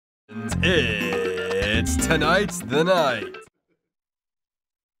It's Tonight's the Night.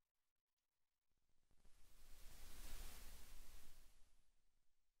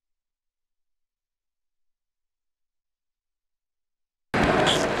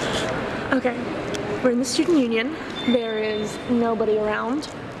 Okay, we're in the student union. There is nobody around.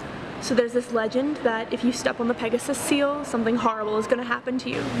 So there's this legend that if you step on the Pegasus seal, something horrible is gonna happen to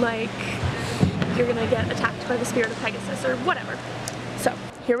you. Like, you're gonna get attacked by the spirit of Pegasus or whatever. So,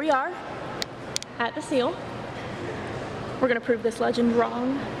 here we are at the seal. We're gonna prove this legend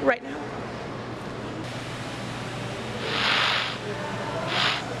wrong right now.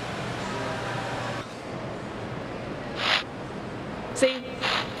 See?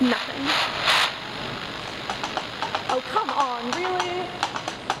 Nothing. Oh, come on, really?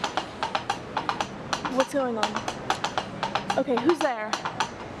 What's going on? Okay, who's there?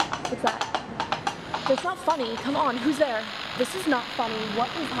 What's that? That's not funny. Come on, who's there? This is not funny. What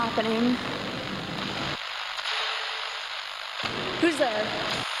is happening? Who's there?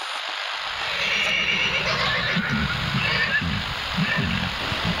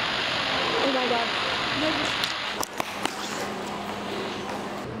 Oh my god.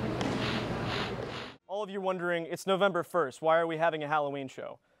 All of you wondering, it's November 1st, why are we having a Halloween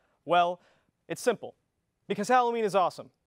show? Well, it's simple. Because Halloween is awesome.